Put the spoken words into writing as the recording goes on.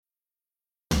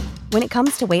When it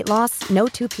comes to weight loss, no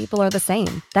two people are the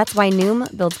same. That's why Noom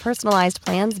builds personalized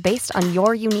plans based on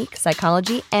your unique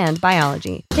psychology and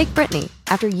biology. Take Brittany.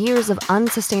 After years of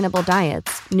unsustainable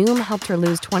diets, Noom helped her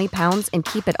lose 20 pounds and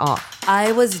keep it off.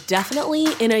 I was definitely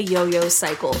in a yo-yo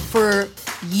cycle for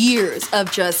years of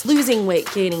just losing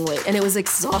weight, gaining weight, and it was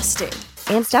exhausting.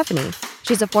 And Stephanie.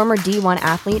 She's a former D1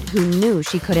 athlete who knew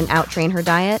she couldn't outtrain her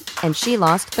diet, and she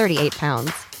lost 38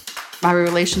 pounds. My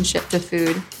relationship to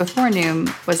food before Noom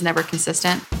was never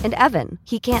consistent. And Evan,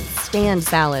 he can't stand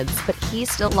salads, but he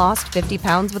still lost 50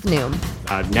 pounds with Noom.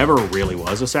 I never really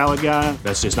was a salad guy.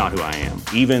 That's just not who I am.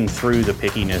 Even through the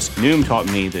pickiness, Noom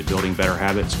taught me that building better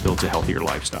habits builds a healthier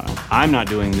lifestyle. I'm not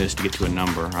doing this to get to a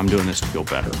number. I'm doing this to feel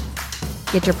better.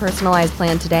 Get your personalized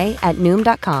plan today at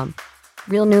Noom.com.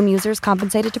 Real Noom users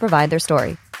compensated to provide their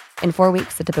story. In 4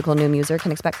 weeks, the typical Noom user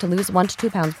can expect to lose 1 to 2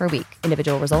 pounds per week.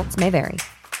 Individual results may vary.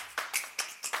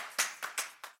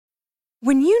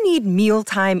 When you need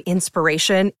mealtime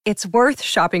inspiration, it's worth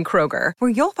shopping Kroger, where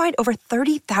you'll find over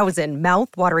 30,000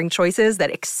 mouth-watering choices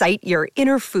that excite your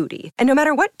inner foodie. And no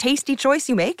matter what tasty choice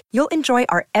you make, you'll enjoy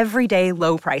our everyday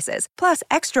low prices, plus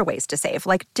extra ways to save,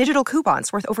 like digital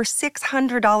coupons worth over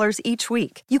 $600 each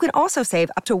week. You can also save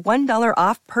up to $1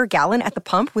 off per gallon at the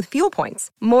pump with fuel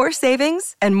points. More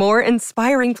savings and more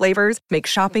inspiring flavors make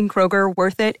shopping Kroger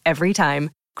worth it every time.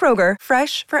 Kroger,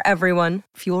 fresh for everyone.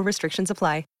 Fuel restrictions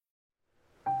apply.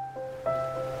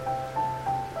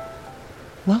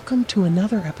 Welcome to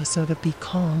another episode of Be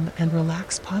Calm and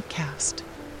Relax podcast.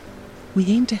 We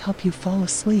aim to help you fall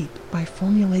asleep by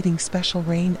formulating special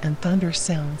rain and thunder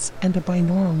sounds and a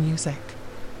binaural music.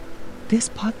 This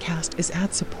podcast is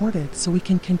ad-supported so we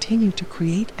can continue to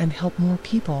create and help more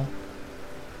people.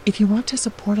 If you want to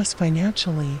support us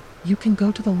financially, you can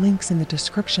go to the links in the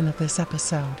description of this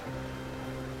episode.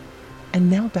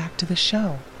 And now back to the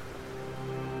show.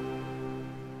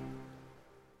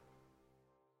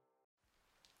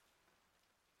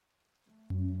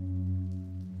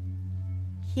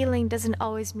 Healing doesn't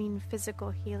always mean physical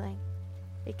healing.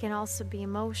 It can also be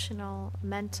emotional,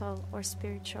 mental, or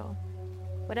spiritual.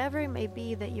 Whatever it may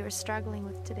be that you are struggling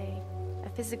with today, a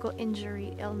physical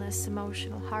injury, illness,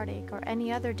 emotional heartache, or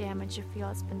any other damage you feel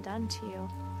has been done to you,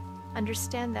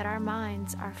 understand that our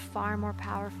minds are far more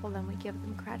powerful than we give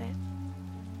them credit.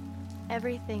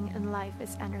 Everything in life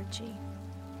is energy.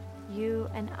 You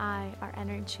and I are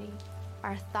energy.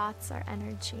 Our thoughts are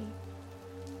energy.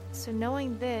 So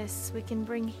knowing this, we can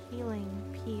bring healing,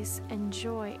 peace, and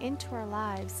joy into our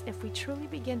lives if we truly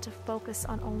begin to focus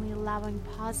on only allowing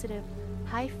positive,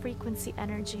 high-frequency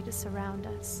energy to surround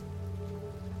us.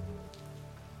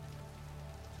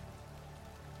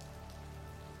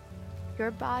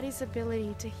 Your body's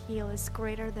ability to heal is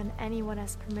greater than anyone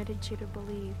has permitted you to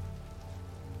believe.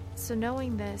 So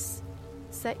knowing this,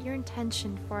 set your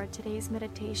intention for today's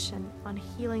meditation on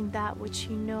healing that which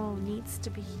you know needs to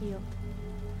be healed.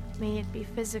 May it be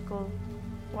physical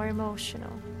or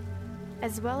emotional,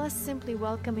 as well as simply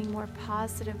welcoming more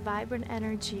positive, vibrant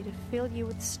energy to fill you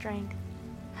with strength,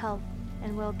 health,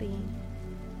 and well-being.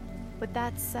 With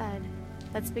that said,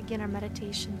 let's begin our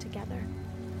meditation together.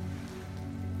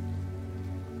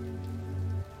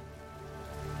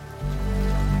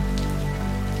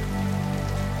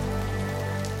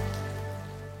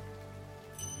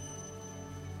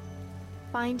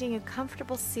 Finding a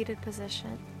comfortable seated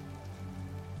position.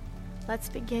 Let's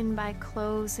begin by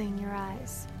closing your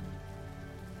eyes.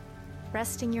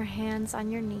 Resting your hands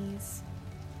on your knees.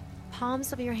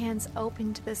 Palms of your hands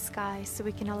open to the sky so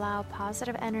we can allow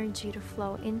positive energy to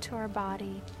flow into our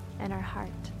body and our heart.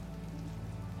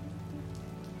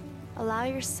 Allow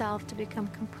yourself to become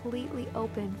completely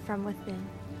open from within.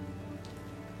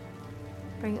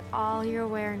 Bring all your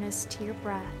awareness to your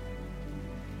breath.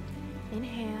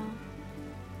 Inhale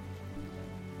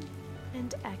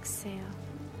and exhale.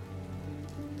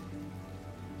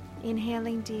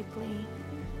 Inhaling deeply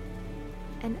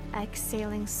and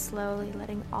exhaling slowly,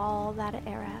 letting all that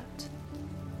air out.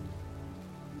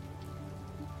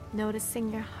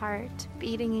 Noticing your heart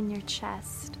beating in your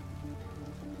chest,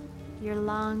 your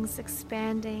lungs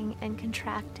expanding and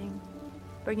contracting,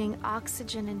 bringing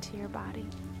oxygen into your body,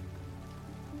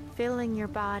 filling your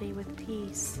body with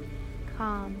peace,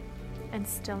 calm, and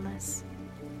stillness.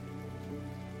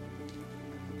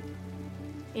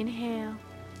 Inhale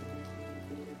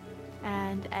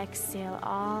and exhale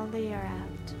all the air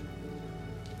out.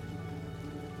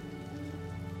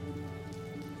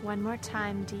 One more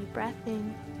time, deep breath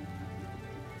in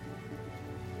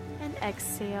and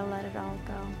exhale, let it all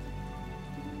go.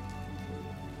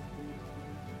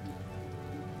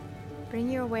 Bring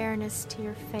your awareness to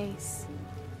your face.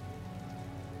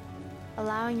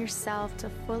 allowing yourself to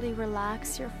fully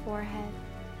relax your forehead,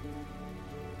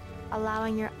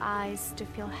 allowing your eyes to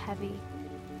feel heavy,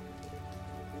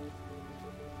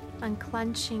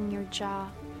 unclenching your jaw,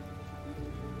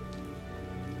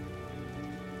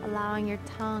 allowing your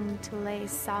tongue to lay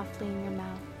softly in your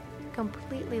mouth.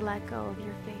 Completely let go of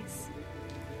your face.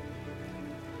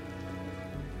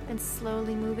 And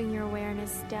slowly moving your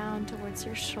awareness down towards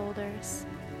your shoulders,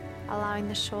 allowing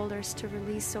the shoulders to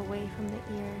release away from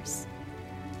the ears.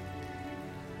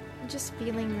 And just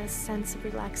feeling this sense of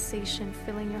relaxation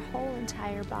filling your whole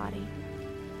entire body,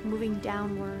 moving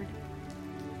downward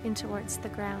in towards the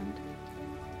ground.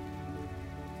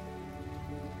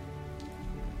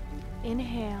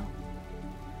 Inhale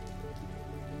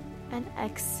and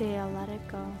exhale, let it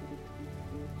go.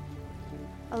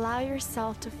 Allow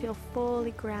yourself to feel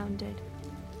fully grounded,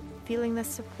 feeling the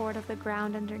support of the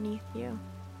ground underneath you.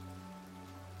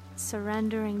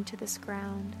 Surrendering to this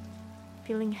ground,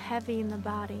 feeling heavy in the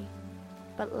body,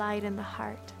 but light in the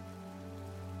heart.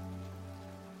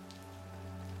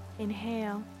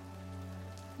 Inhale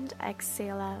and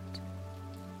exhale out.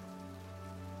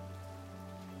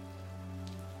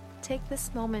 Take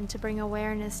this moment to bring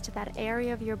awareness to that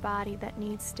area of your body that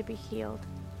needs to be healed.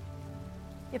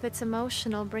 If it's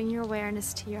emotional, bring your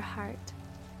awareness to your heart.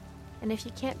 And if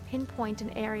you can't pinpoint an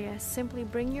area, simply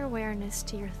bring your awareness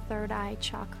to your third eye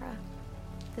chakra,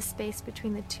 the space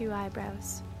between the two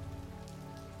eyebrows.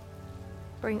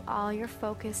 Bring all your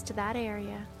focus to that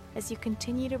area as you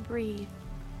continue to breathe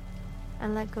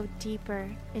and let go deeper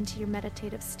into your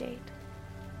meditative state.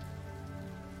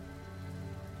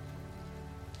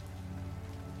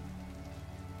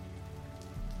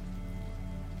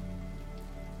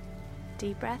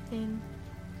 Deep breath in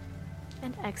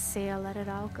and exhale, let it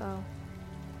all go.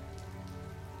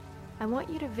 I want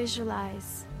you to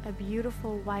visualize a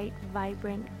beautiful white,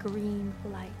 vibrant green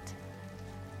light.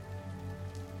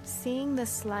 Seeing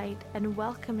this light and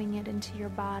welcoming it into your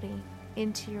body,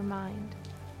 into your mind.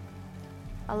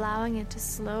 Allowing it to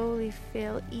slowly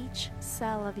fill each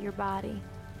cell of your body.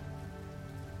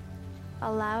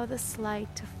 Allow this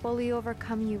light to fully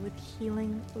overcome you with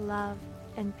healing, love,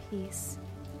 and peace.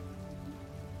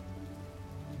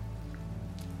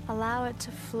 Allow it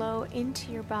to flow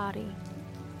into your body,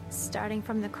 starting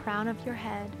from the crown of your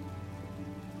head,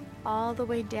 all the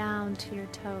way down to your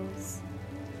toes,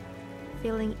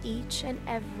 feeling each and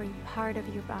every part of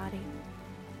your body.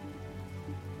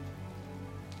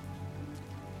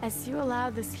 As you allow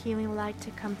this healing light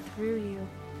to come through you,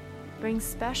 bring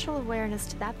special awareness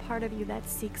to that part of you that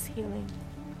seeks healing.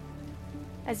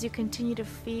 As you continue to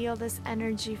feel this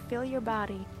energy fill your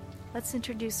body, let's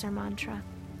introduce our mantra.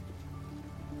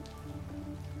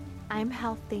 I'm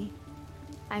healthy,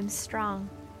 I'm strong,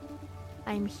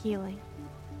 I'm healing.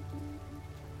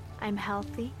 I'm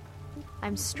healthy,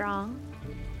 I'm strong,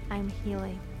 I'm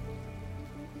healing.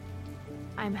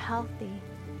 I'm healthy,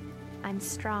 I'm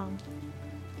strong,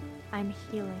 I'm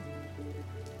healing.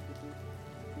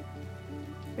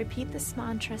 Repeat this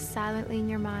mantra silently in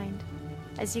your mind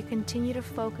as you continue to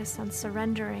focus on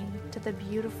surrendering to the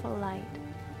beautiful light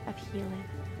of healing.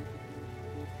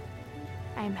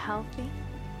 I am healthy,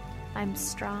 I'm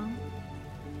strong,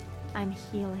 I'm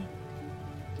healing.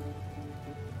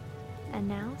 And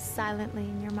now, silently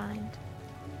in your mind,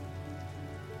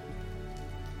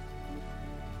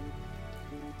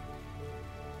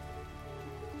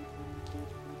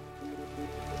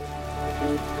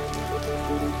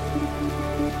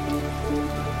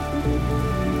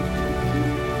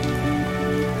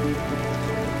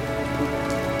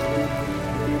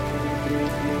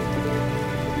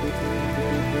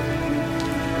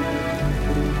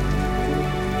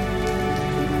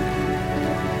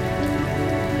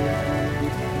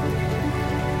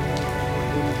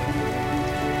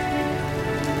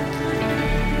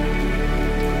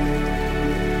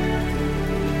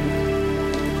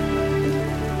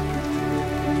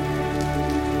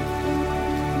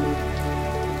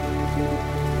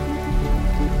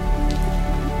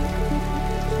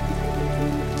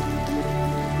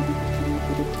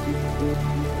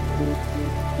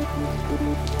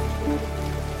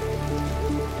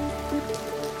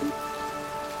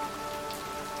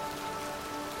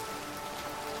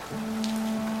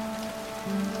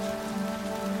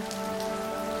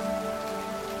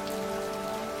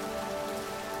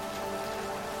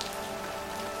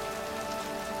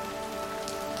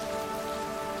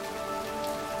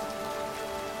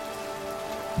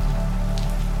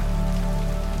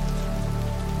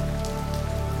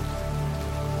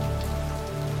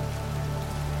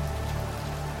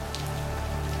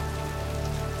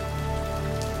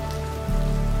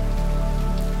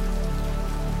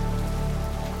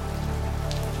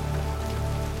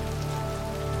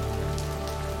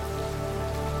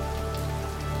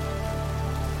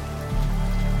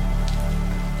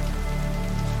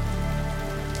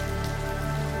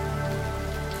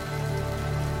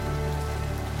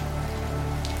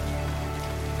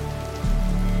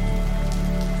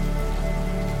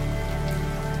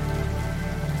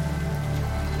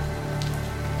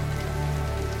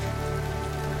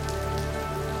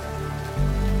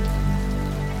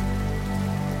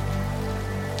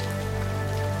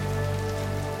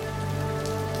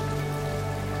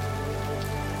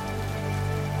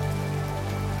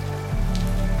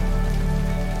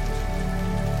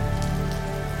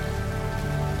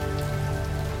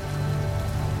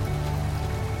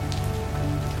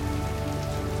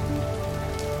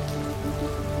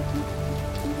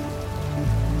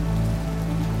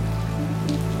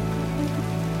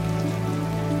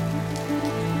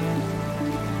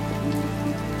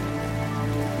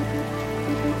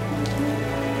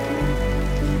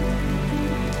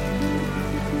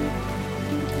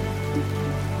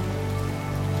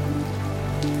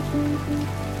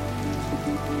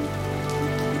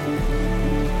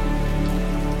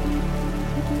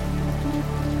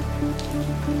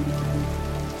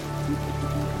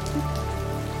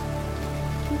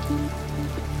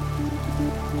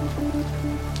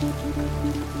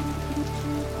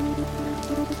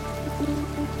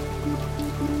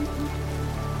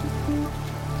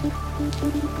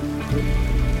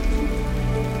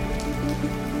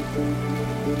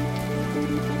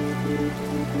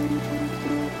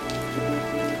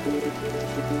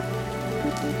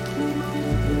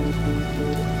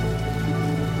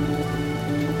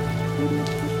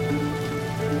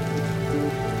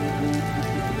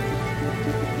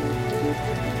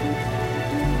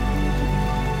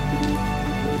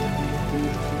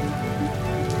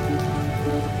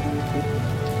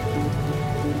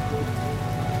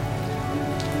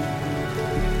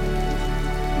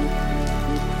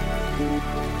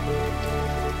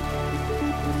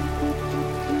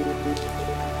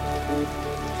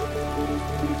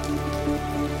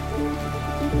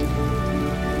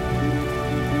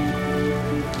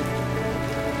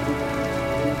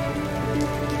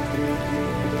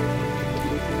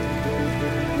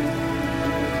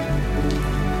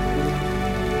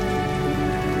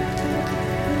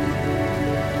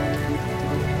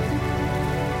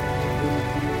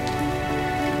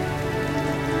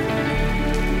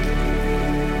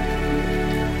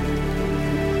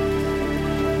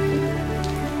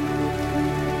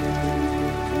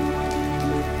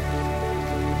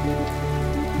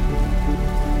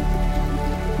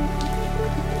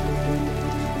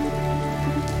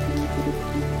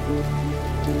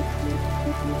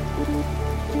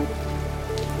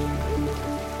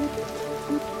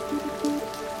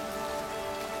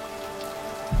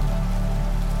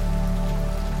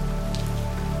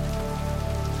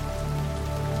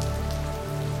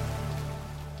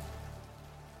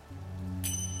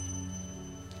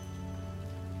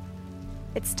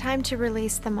 It's time to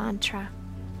release the mantra.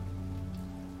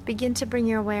 Begin to bring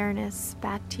your awareness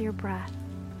back to your breath,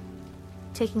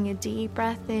 taking a deep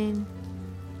breath in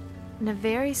and a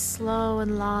very slow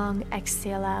and long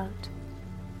exhale out.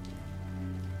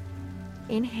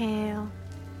 Inhale,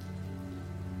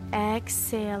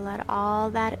 exhale, let all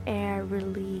that air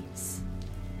release.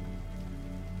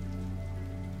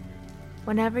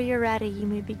 Whenever you're ready, you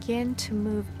may begin to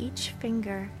move each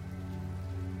finger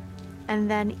and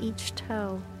then each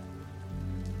toe,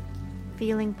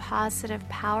 feeling positive,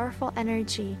 powerful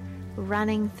energy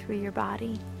running through your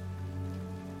body.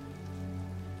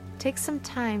 Take some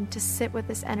time to sit with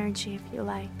this energy if you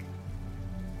like,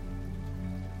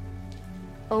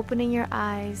 opening your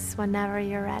eyes whenever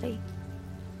you're ready.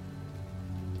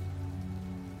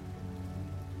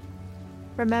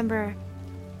 Remember,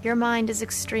 your mind is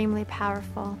extremely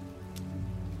powerful.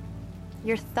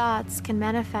 Your thoughts can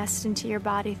manifest into your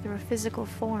body through a physical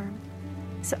form.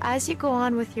 So as you go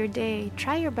on with your day,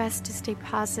 try your best to stay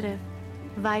positive,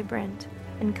 vibrant,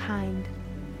 and kind.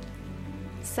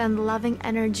 Send loving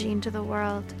energy into the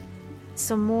world,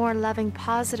 so more loving,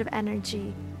 positive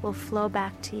energy will flow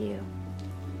back to you.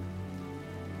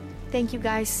 Thank you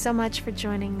guys so much for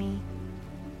joining me.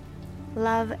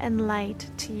 Love and light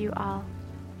to you all.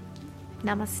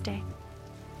 Namaste.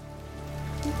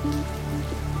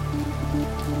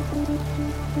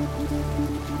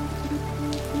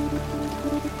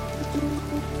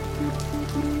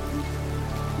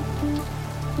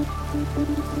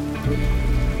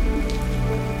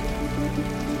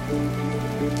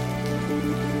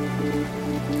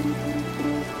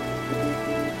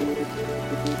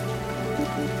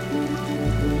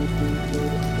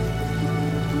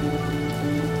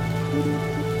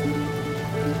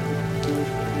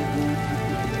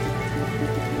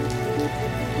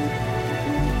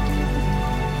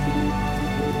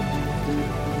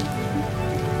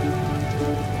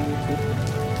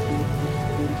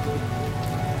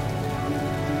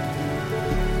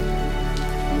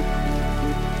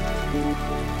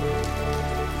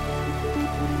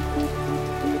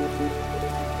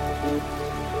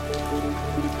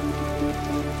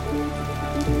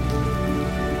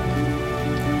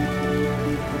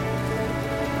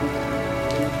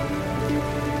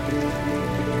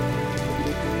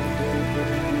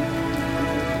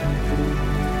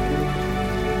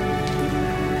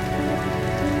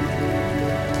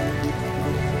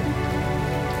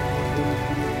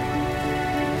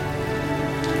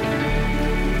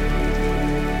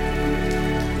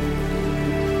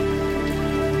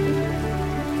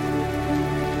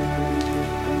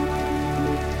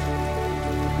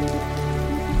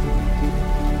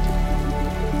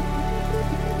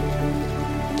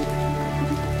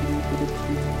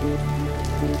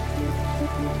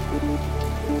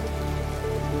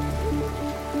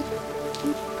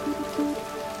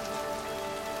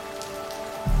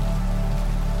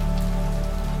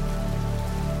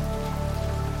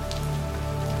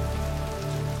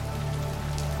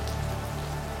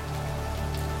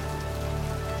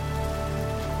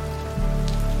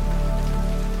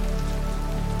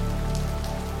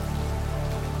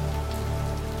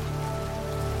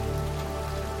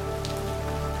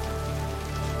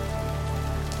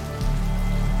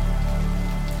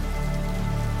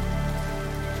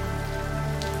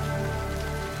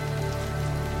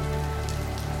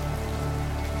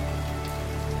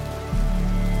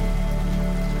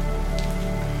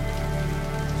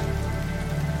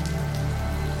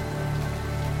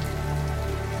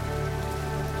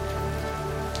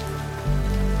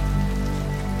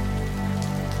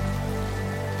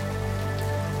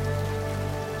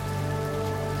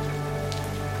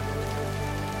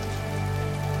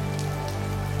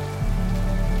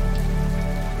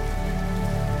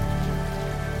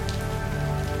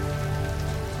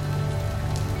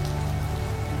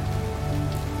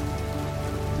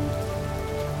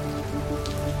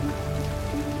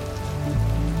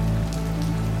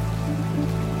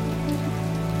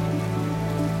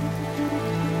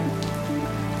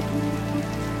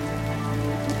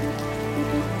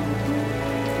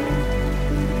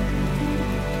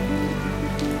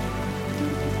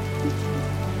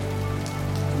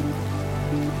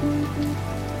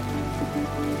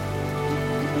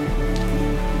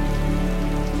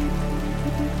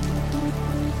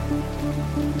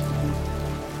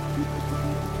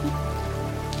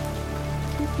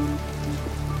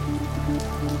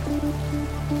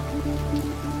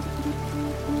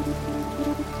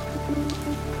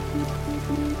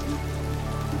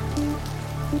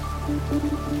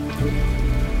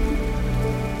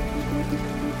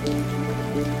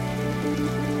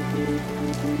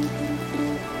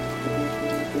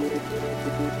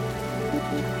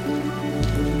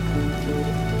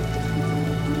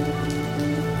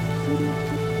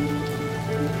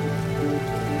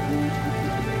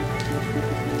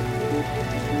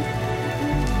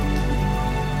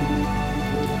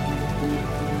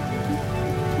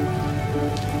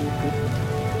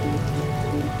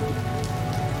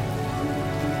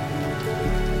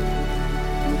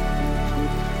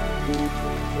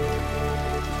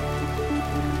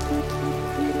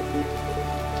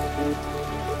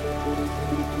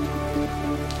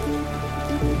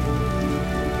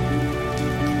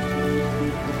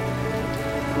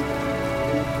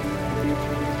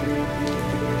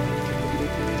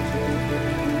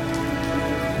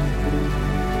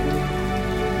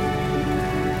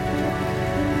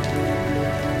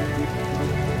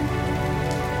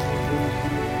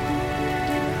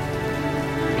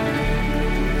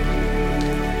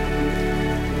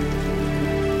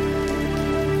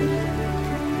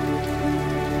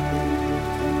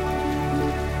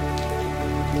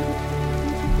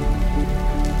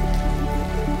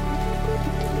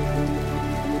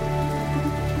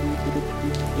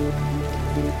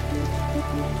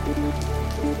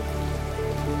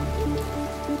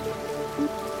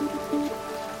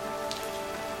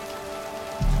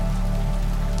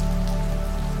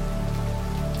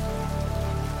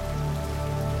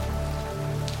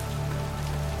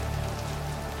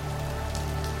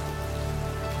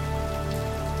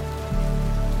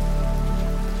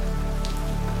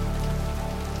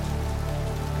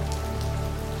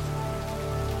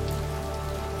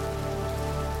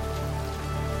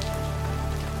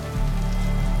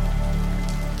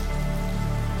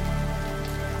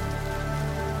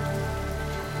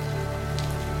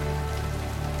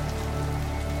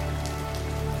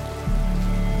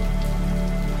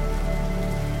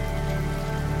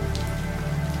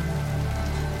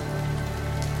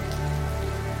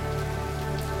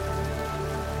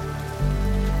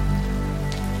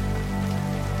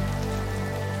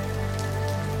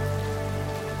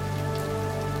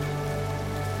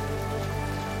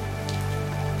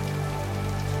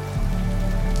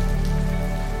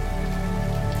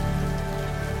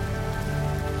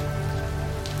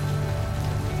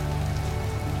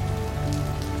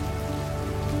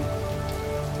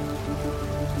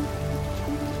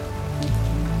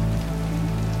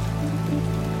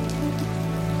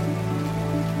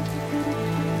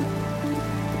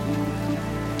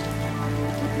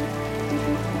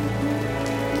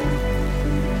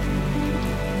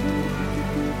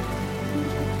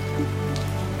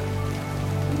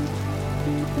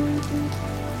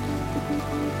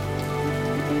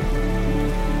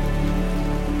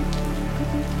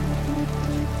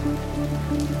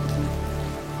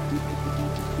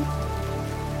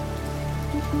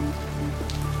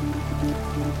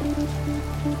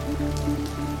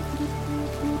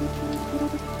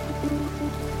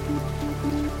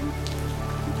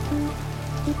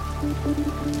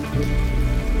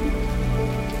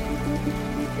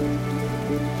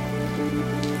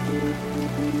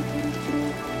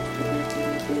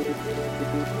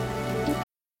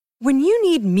 When you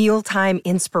need mealtime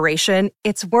inspiration,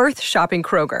 it's worth shopping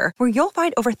Kroger, where you'll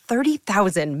find over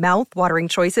 30,000 mouth-watering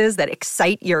choices that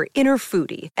excite your inner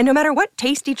foodie. And no matter what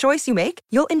tasty choice you make,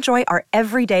 you'll enjoy our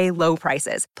everyday low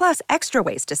prices, plus extra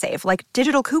ways to save, like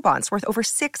digital coupons worth over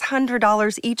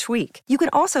 $600 each week. You can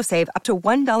also save up to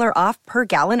 $1 off per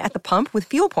gallon at the pump with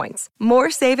fuel points.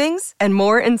 More savings and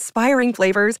more inspiring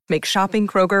flavors make shopping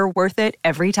Kroger worth it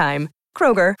every time.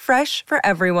 Kroger, fresh for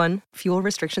everyone. Fuel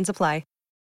restrictions apply.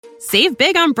 Save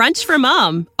big on brunch for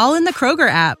mom, all in the Kroger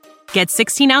app. Get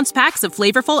 16-ounce packs of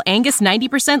flavorful Angus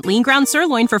 90% lean ground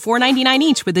sirloin for $4.99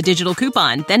 each with a digital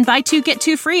coupon. Then buy 2, get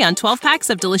 2 free on 12 packs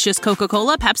of delicious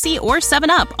Coca-Cola, Pepsi, or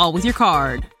 7-Up, all with your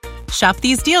card. Shop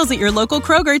these deals at your local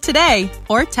Kroger today,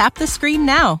 or tap the screen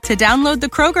now to download the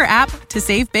Kroger app to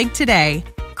save big today.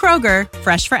 Kroger,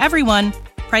 fresh for everyone.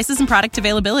 Prices and product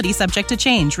availability subject to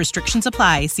change. Restrictions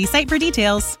apply. See site for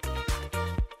details.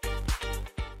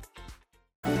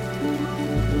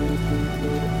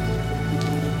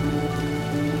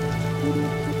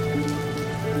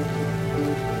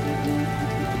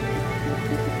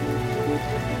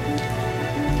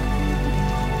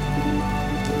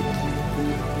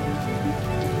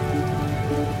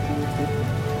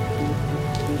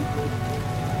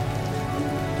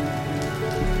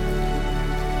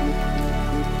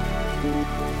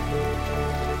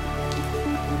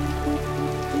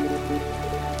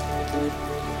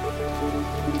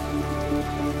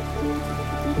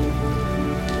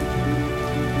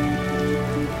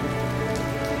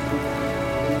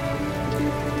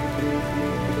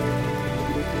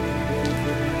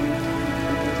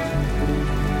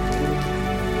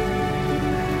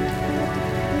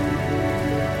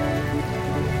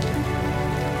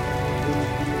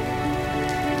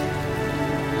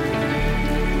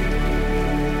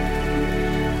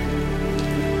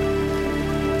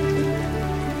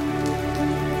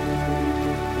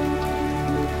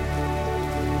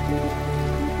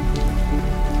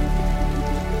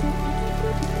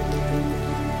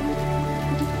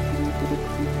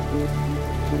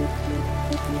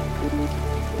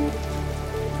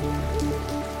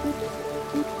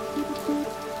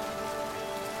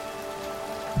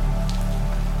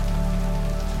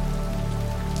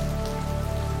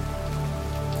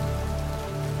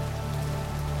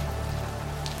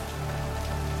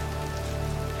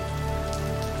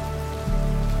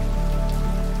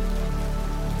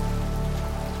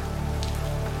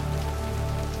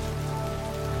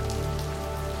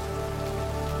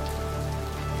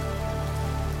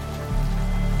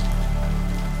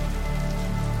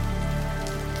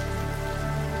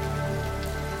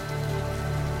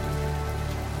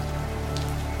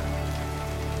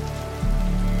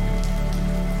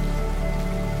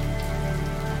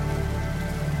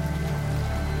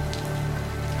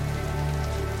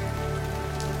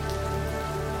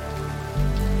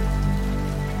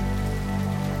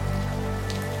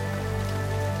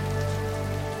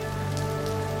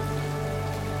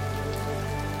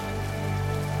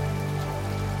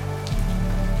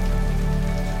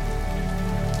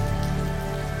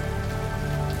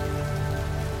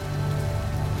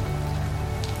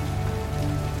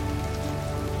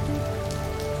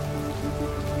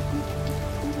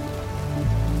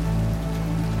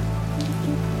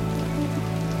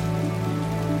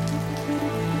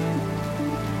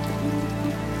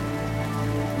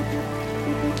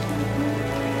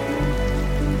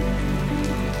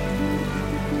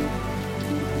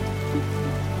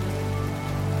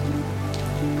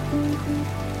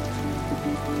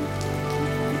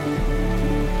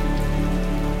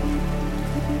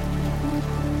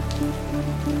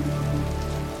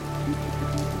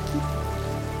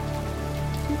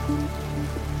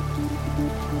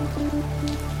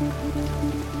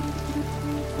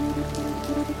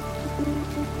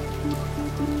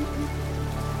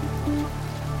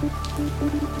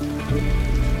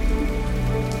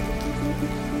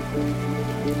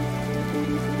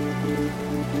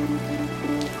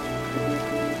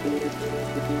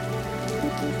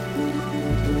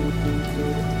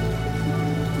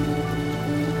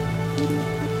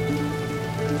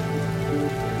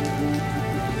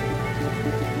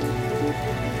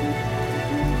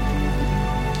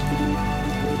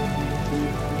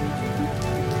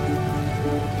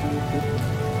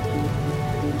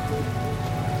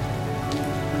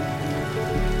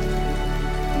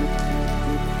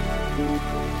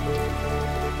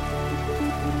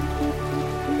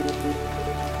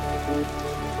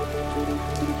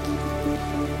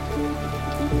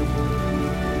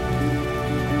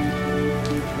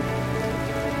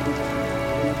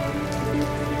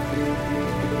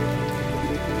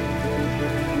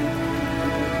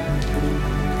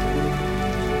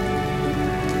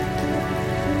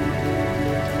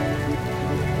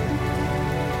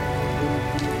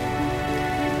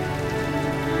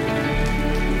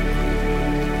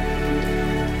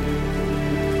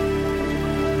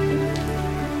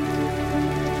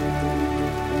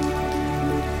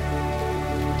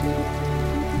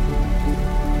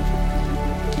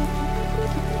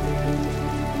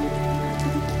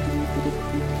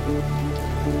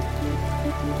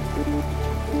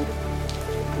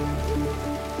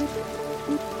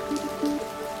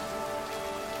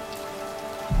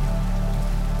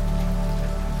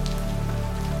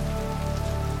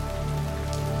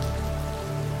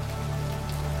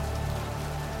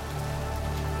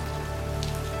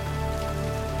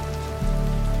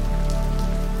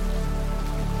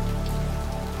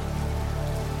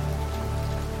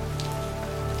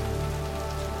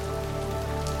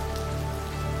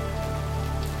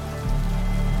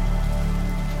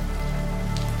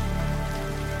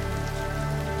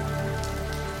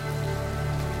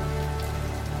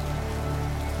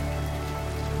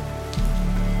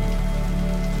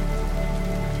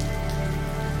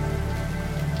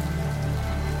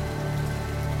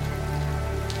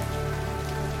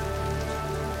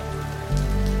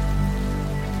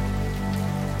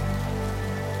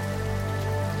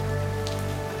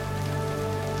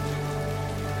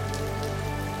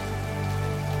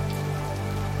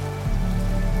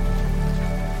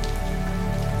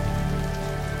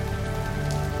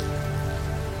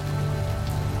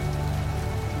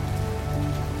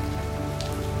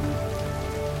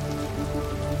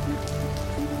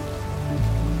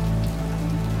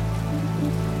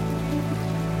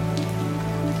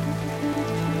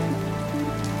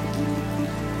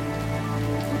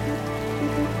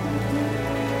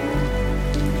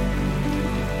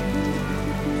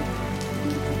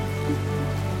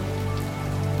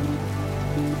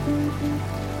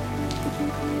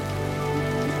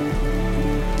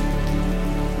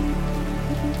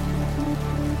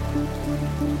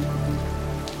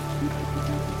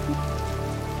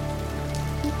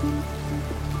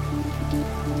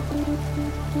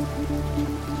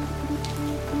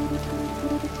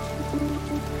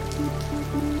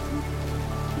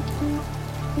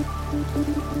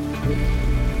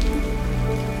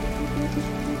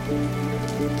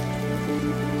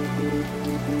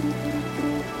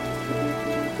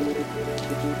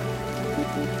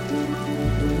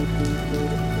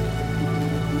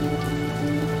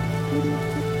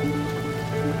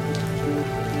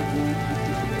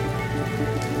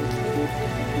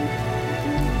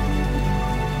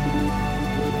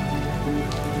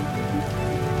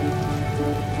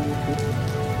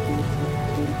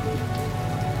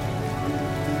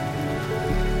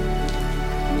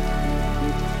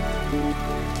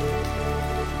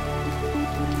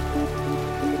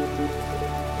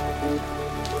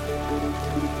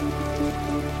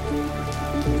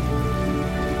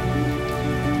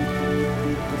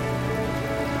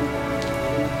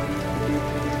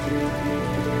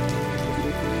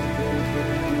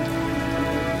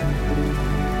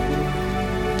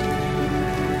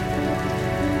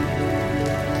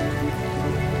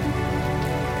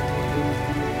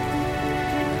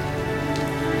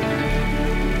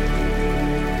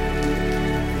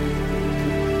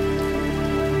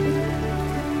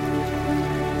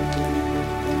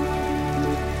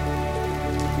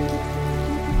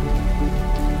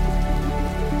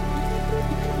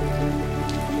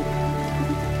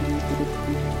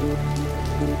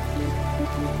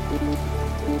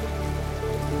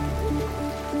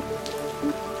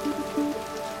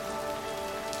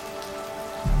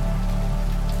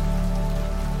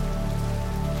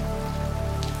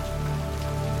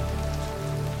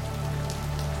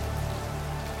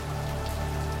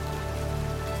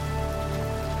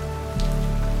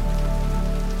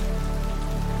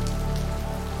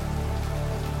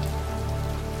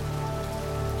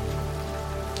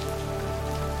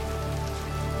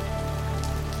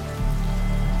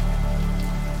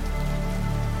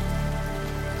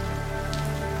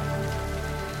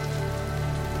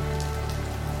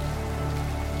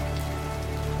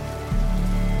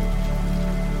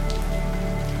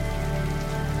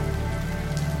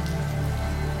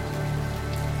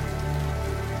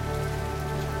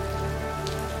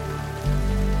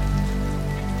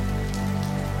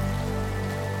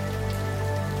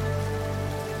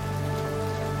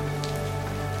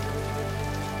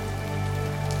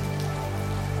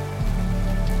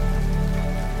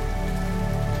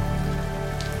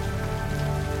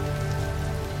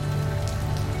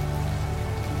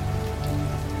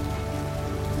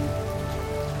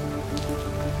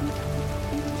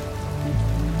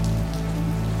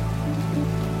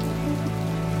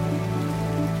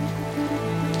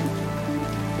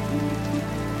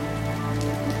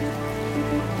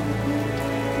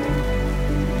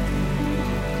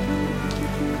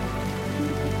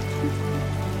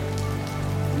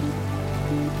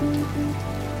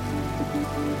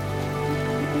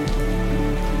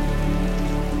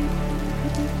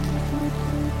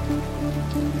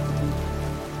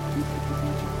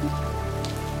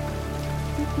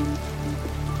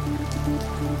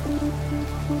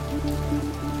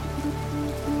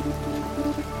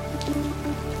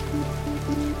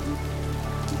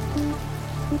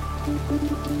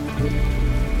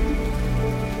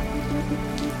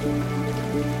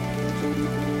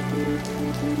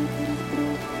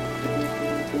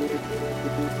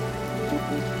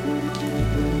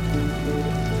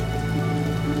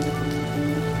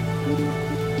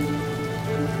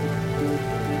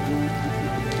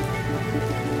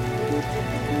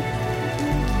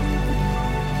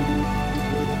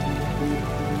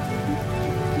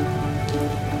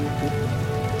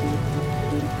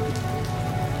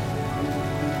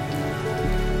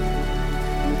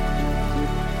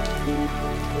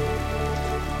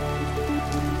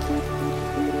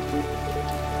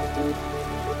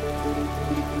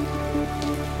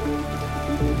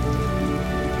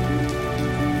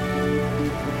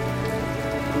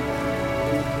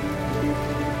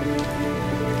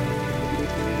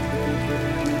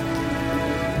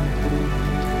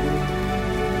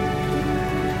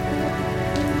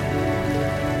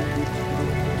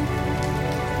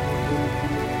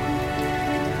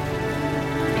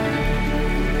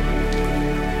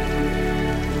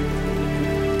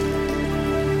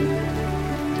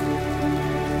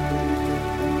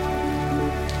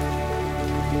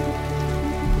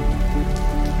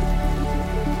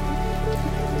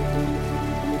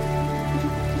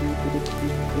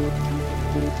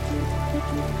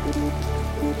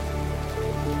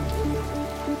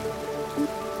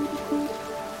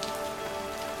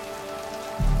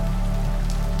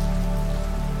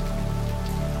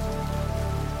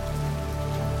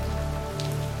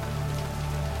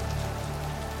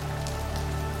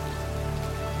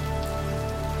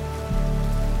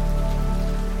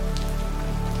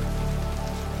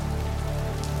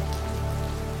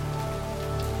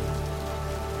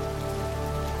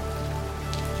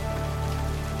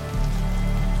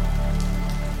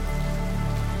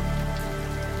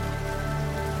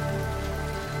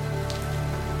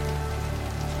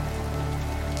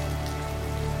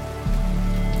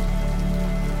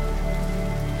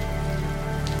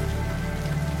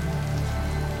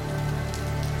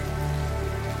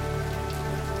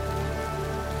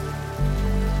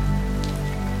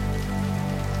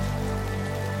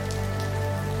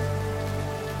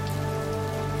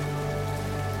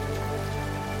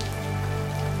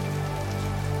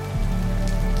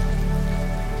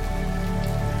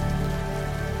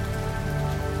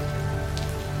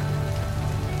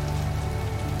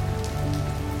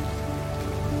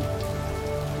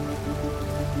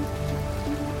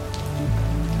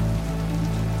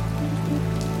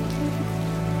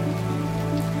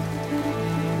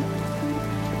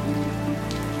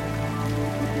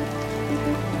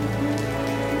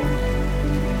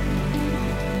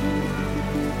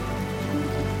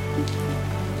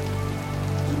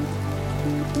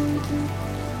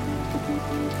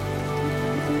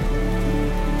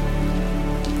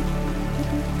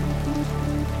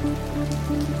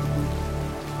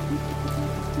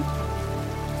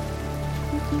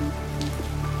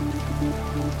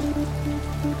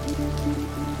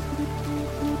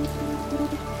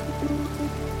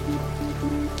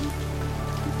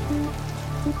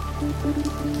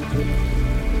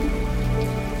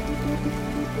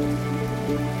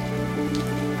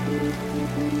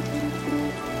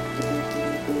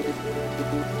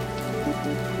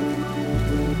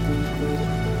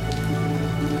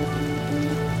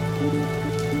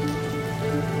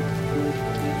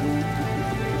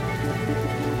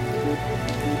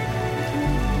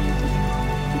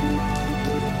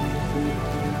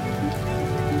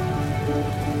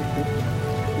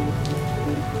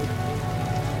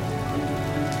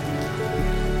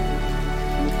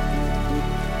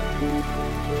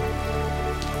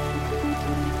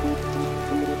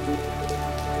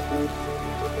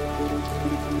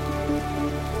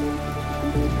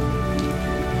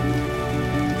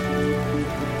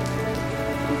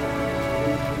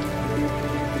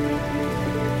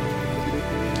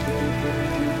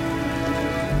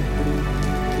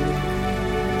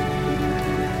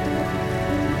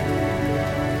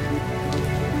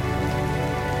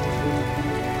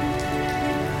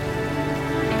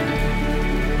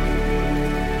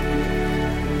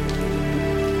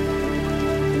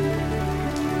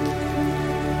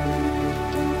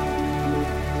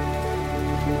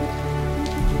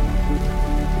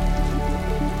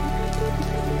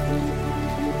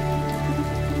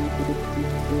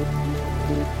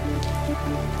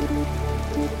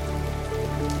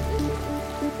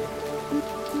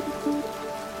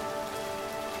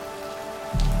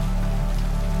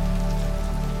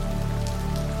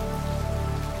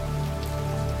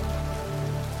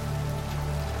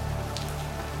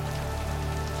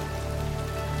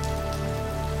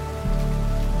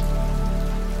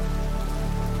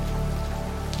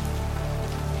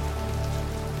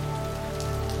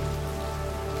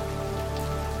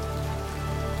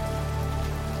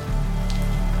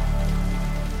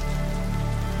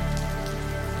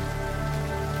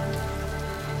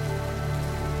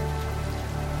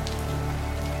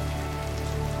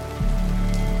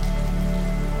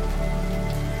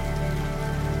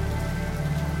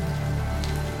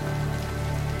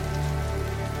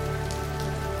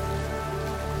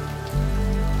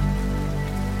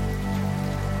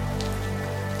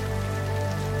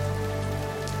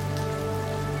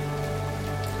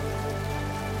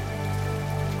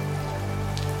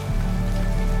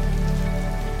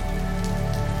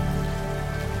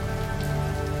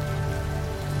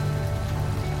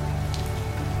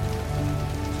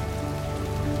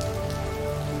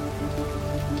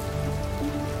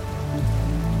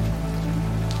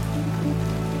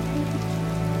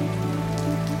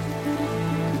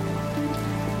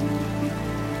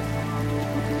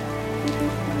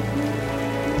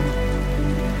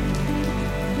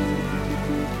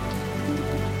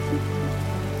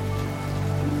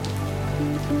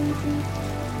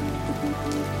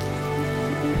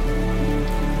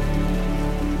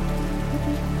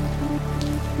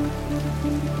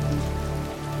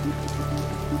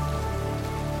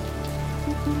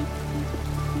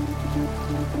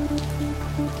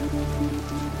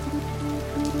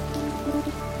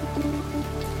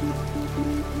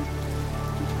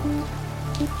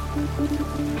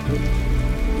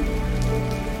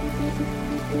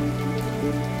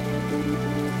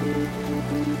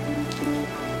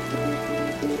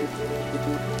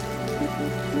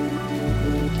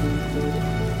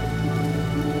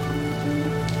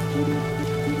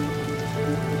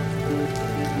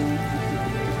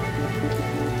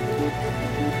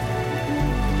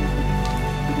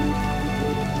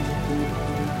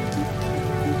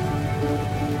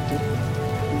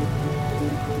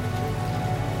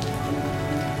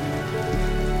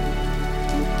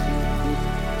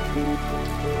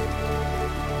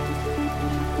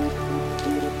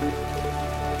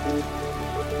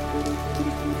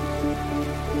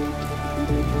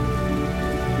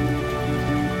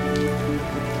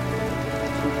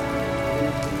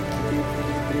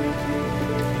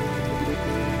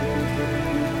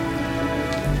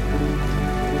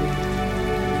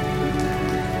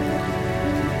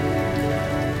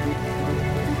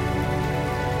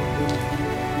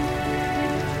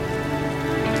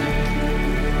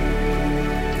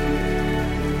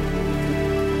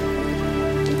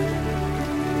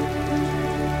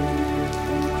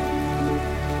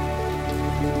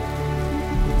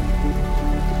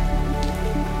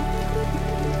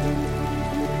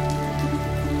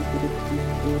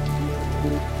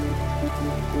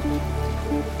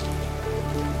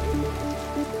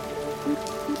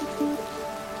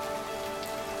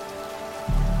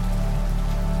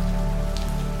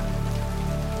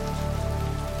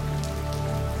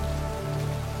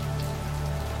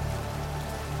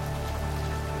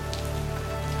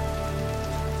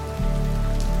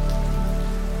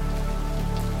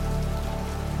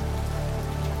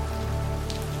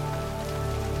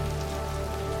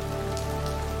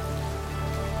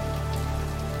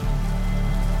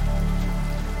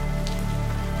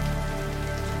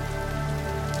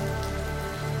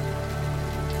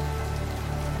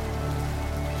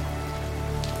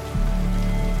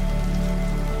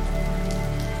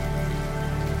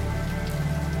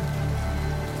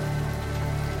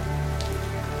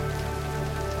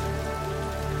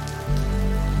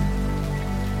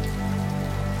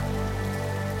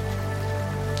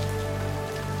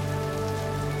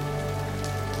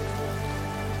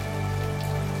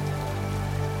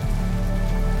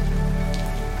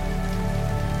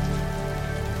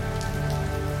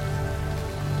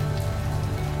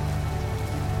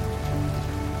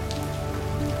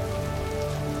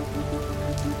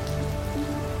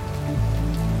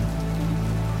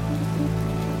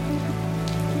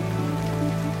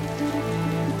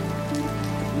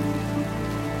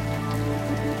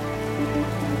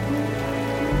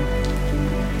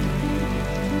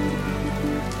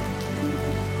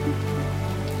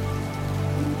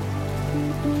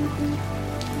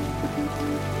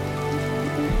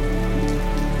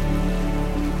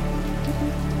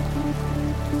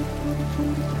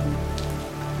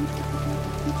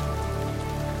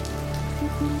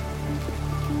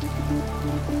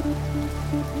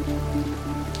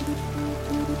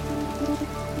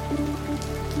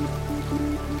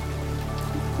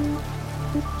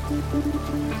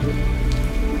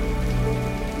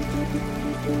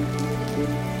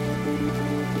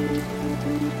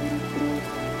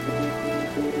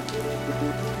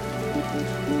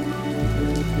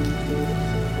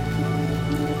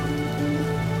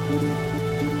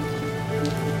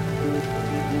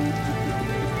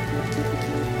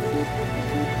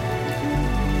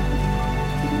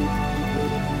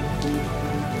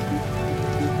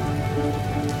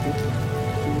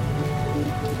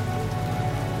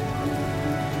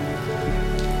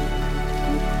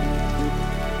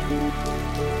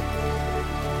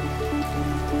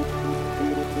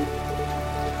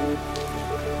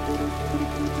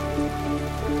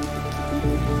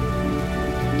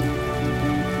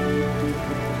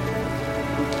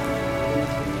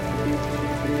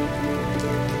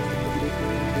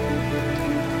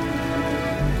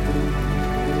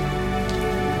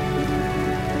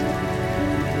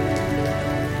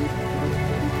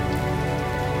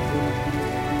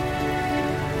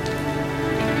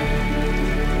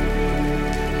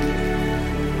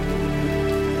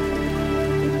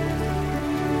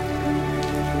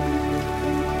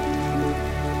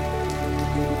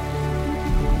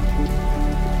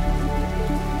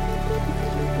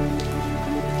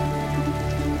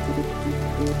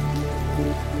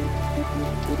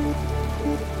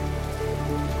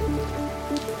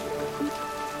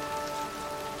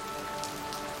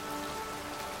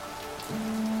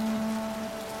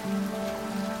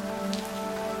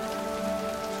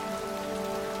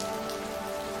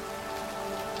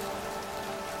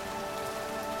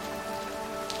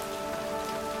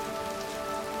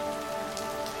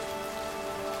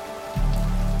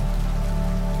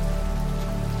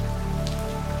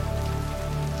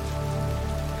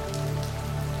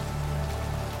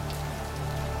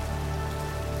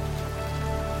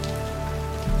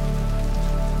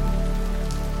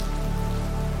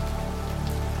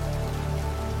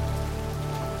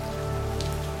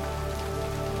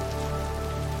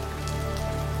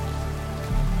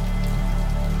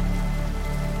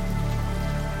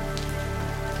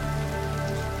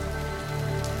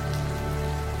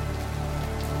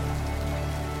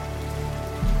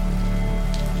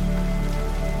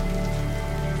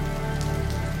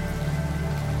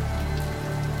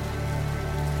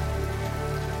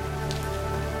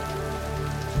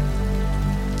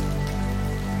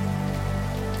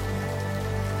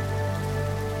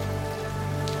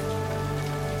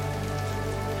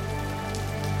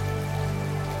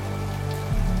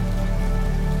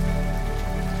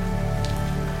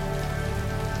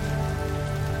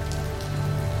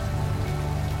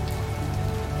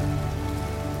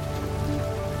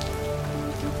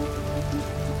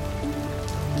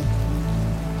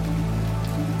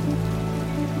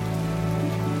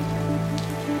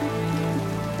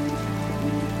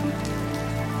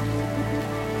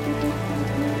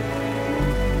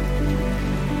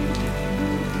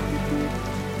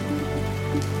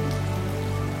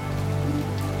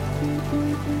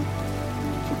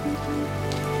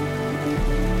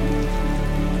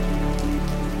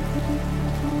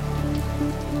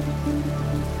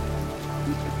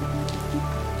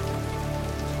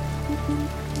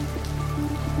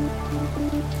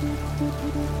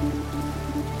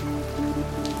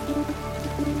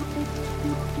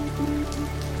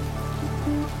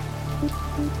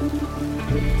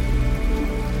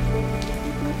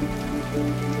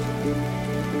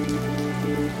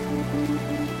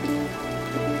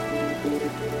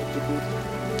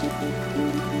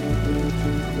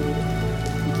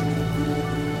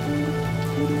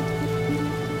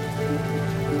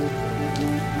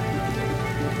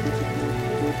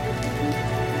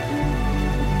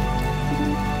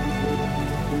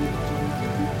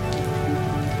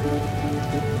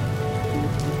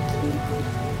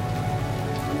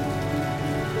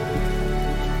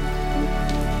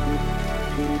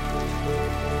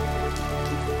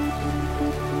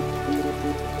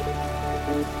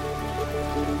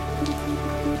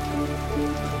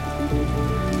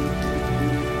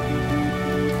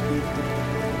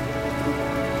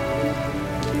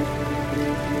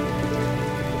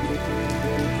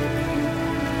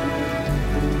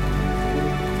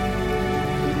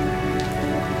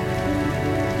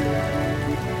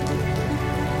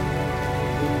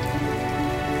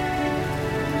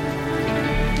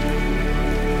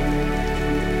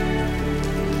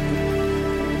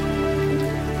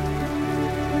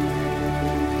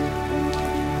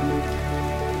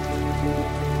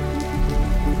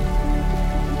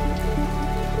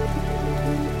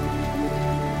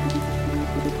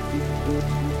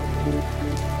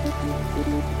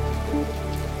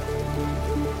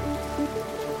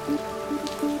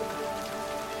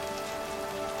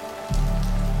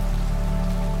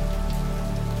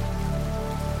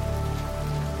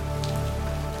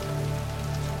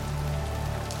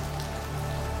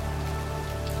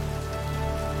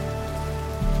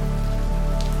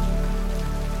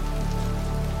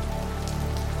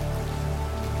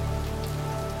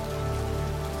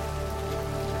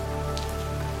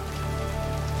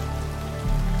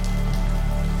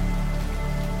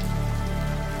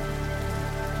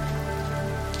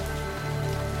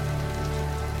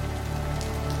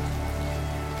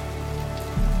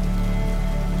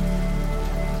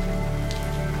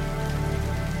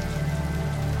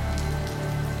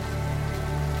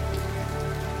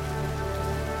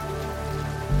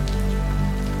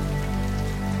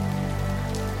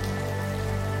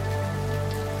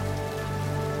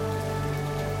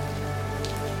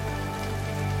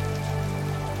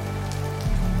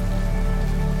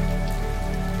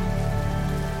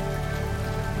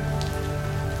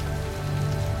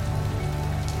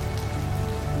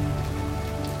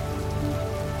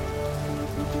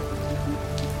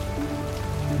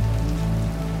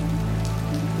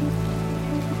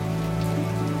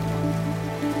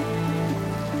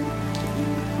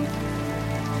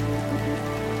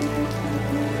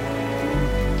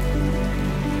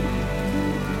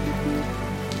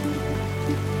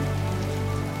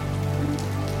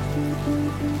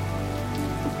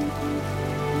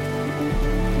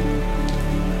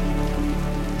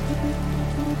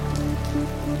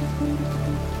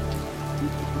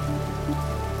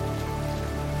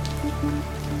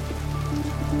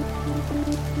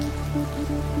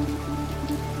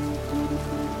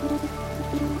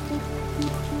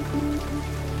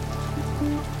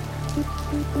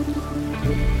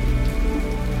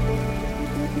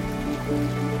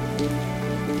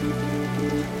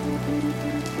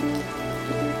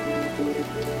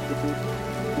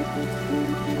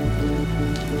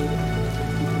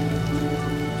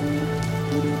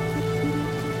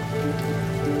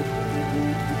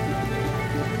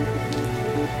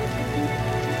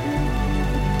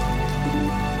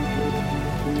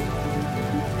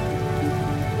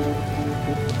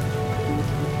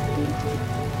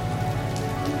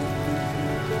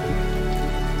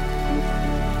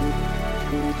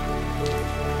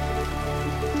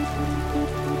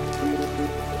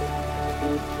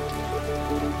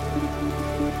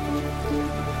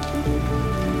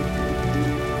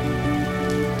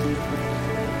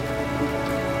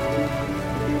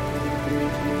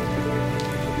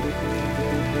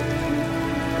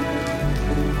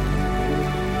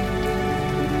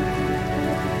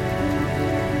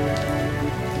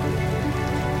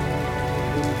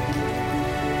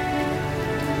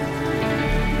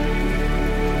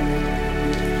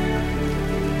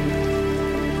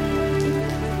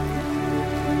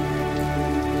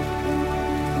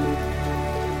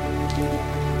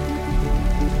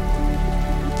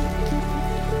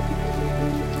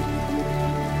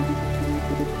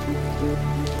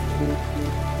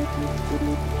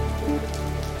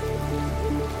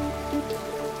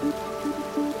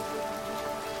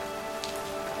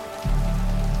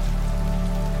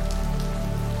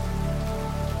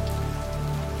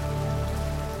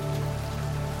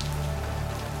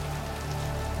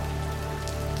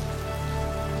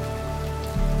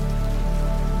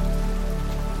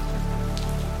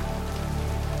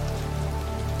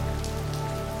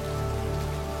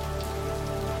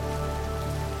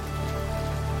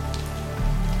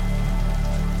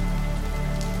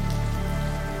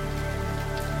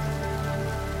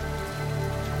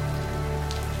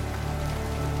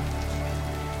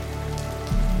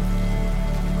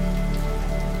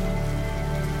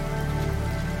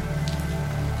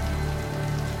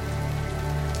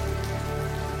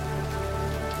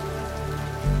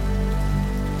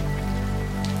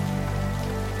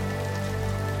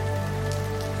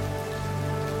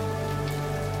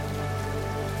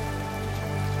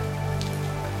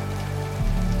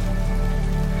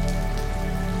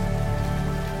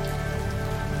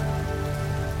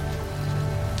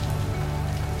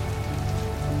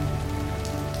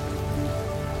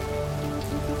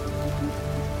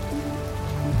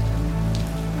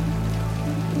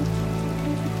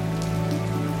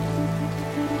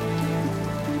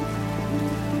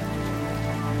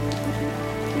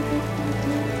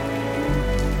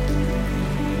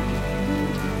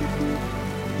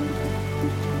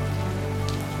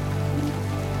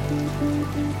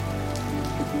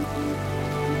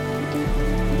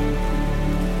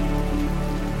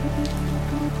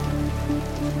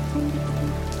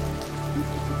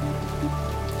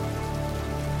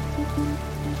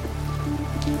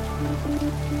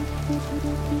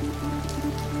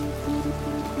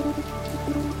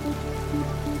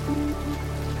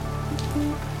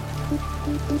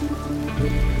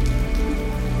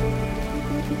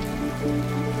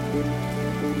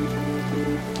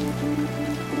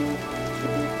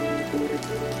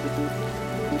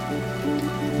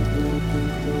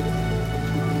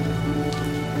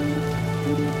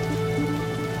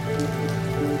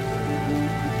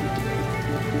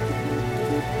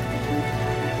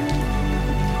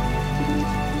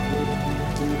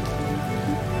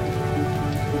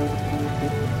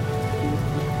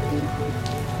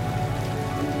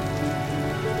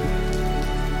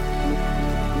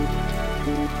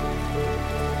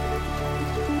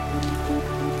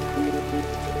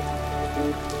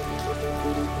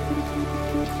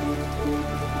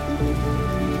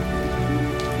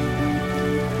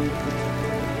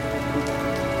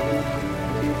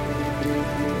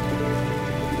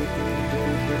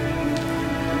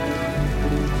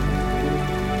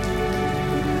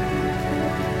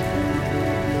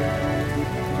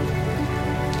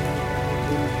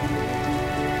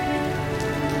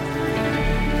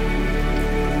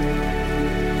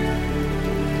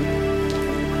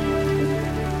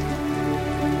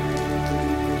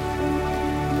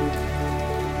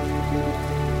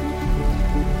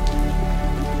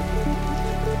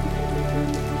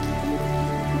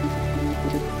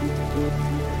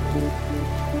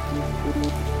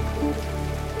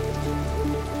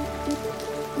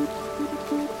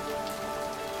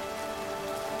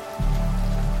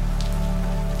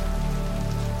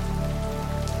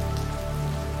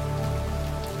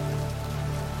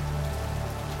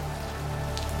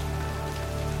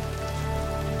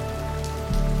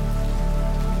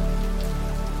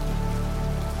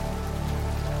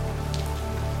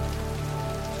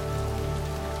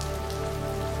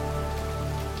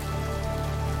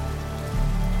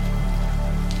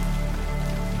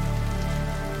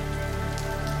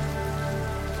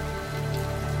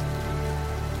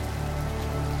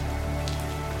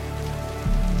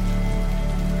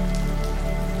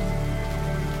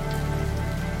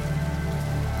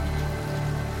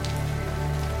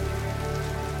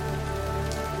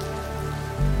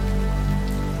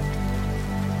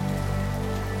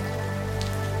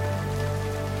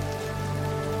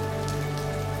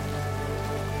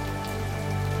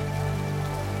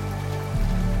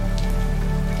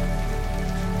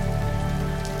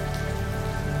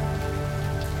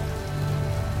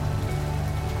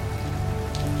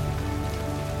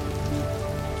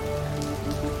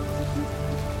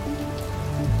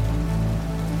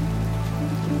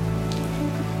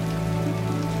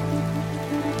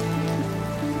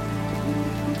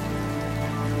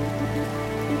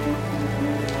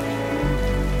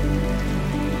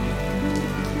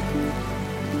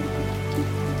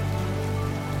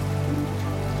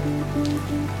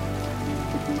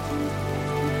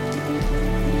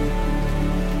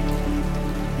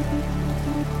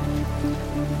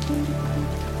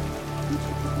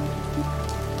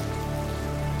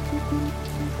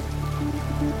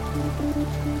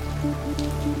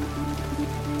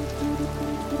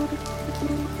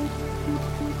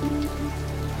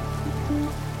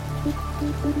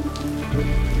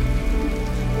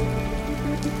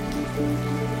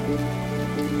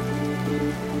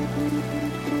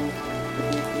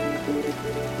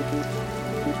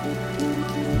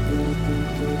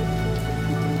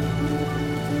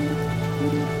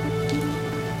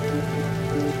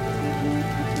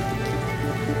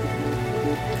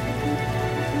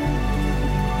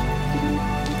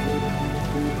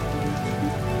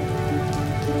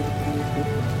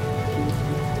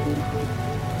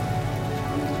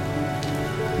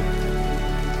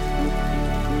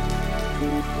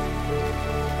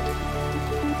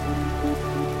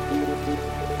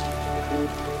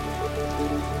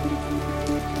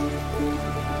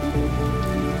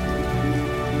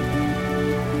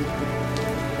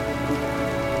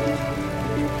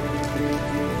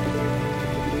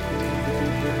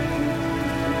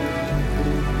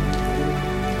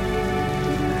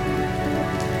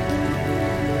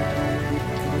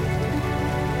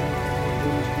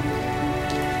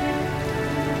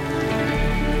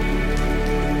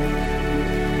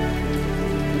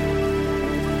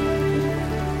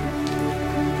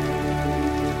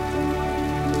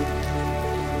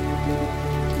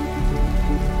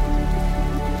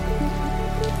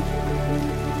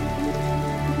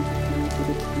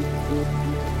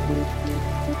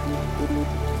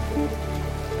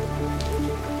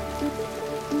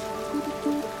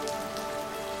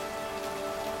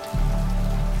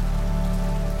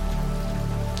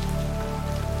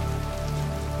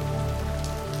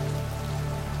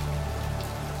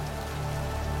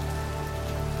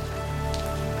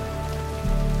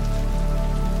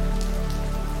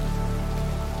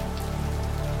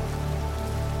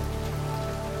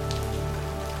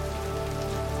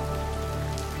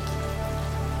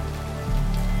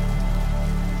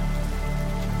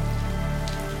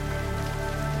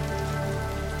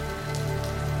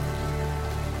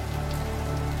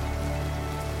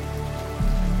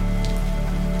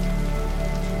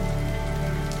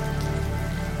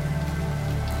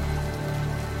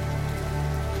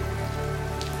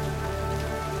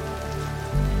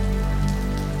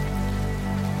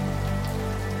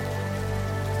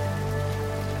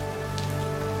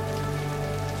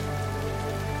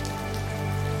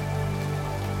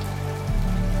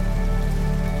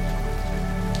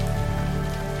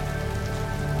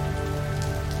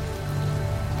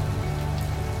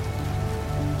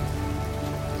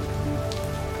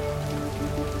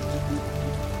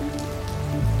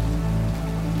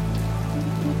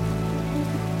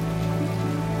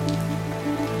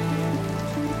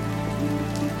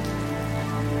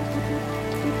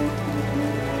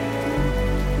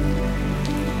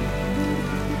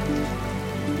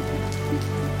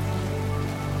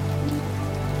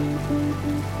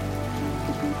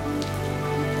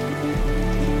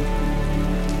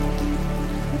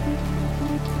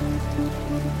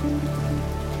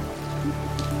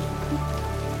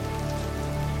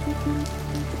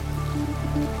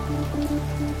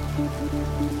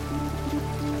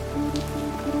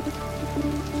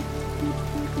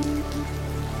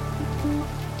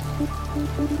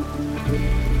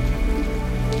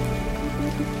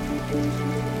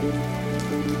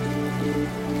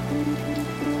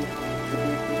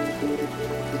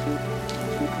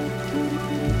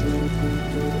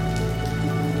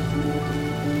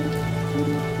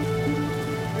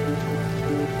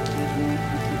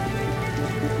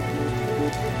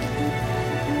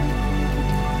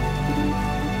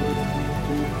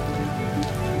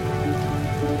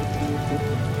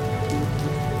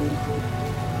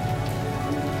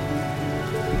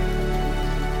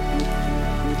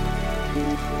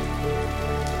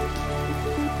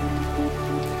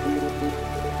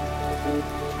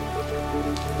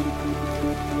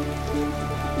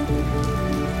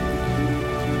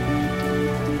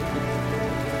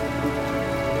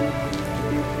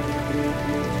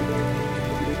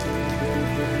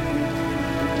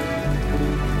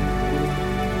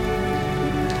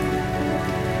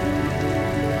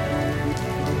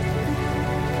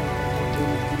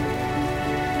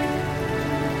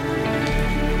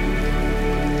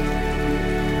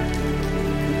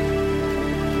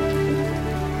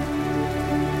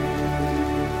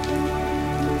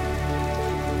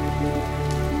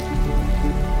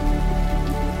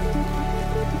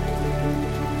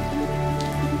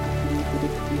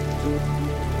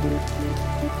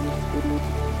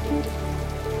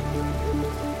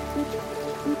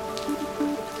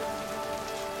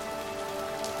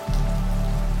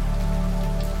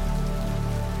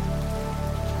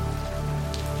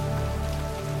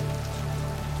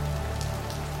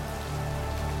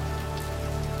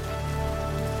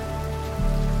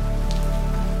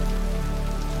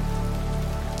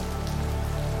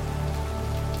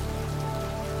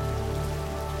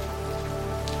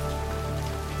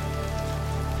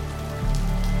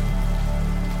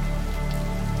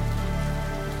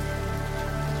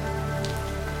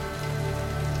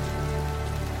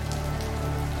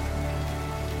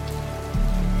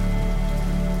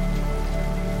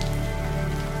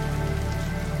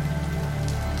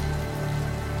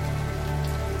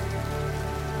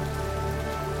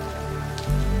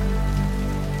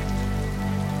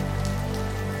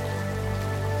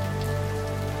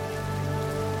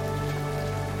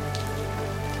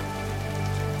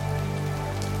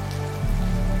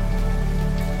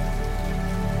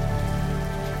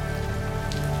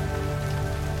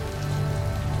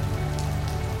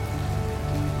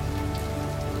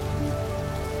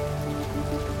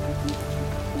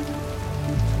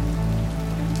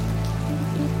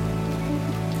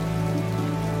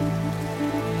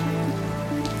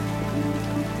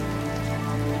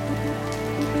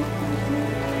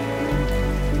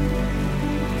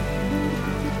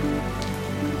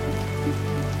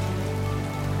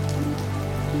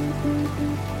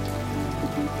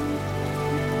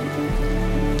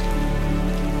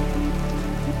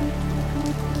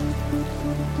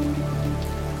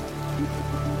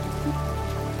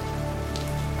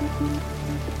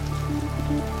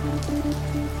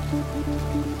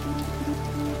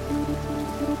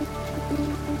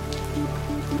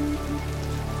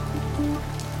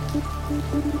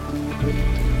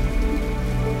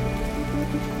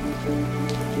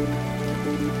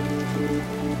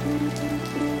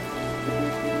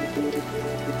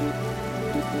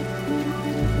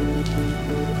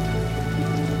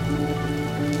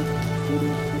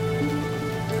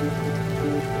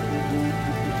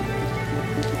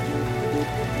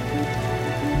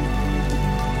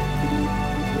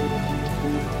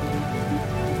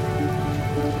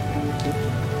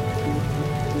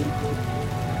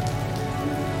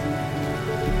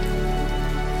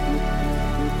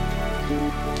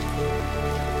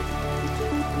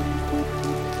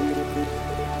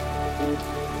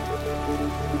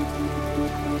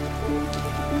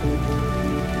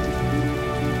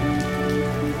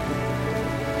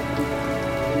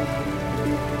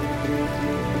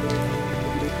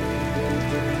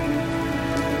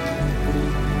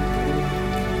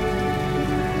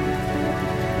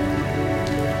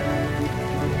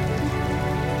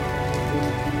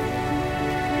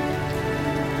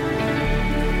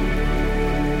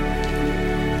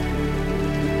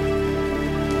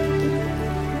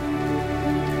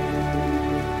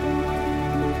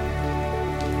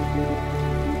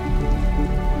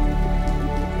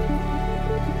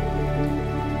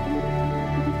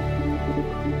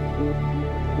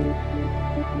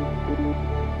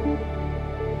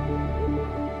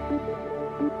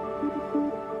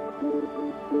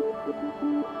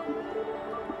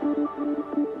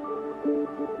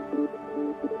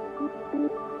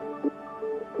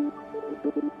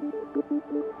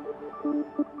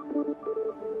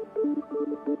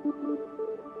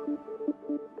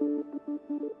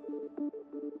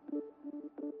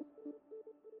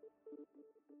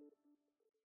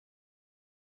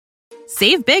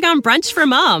 Save big on brunch for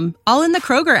mom, all in the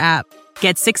Kroger app.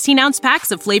 Get 16-ounce packs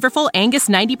of flavorful Angus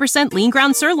 90% lean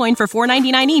ground sirloin for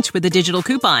 $4.99 each with a digital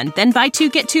coupon. Then buy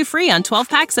 2, get 2 free on 12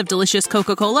 packs of delicious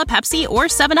Coca-Cola, Pepsi, or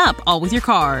 7-Up, all with your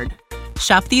card.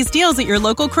 Shop these deals at your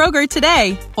local Kroger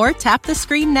today, or tap the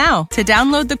screen now to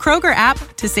download the Kroger app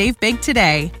to save big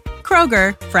today.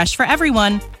 Kroger, fresh for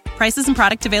everyone. Prices and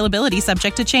product availability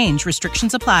subject to change.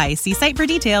 Restrictions apply. See site for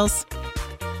details.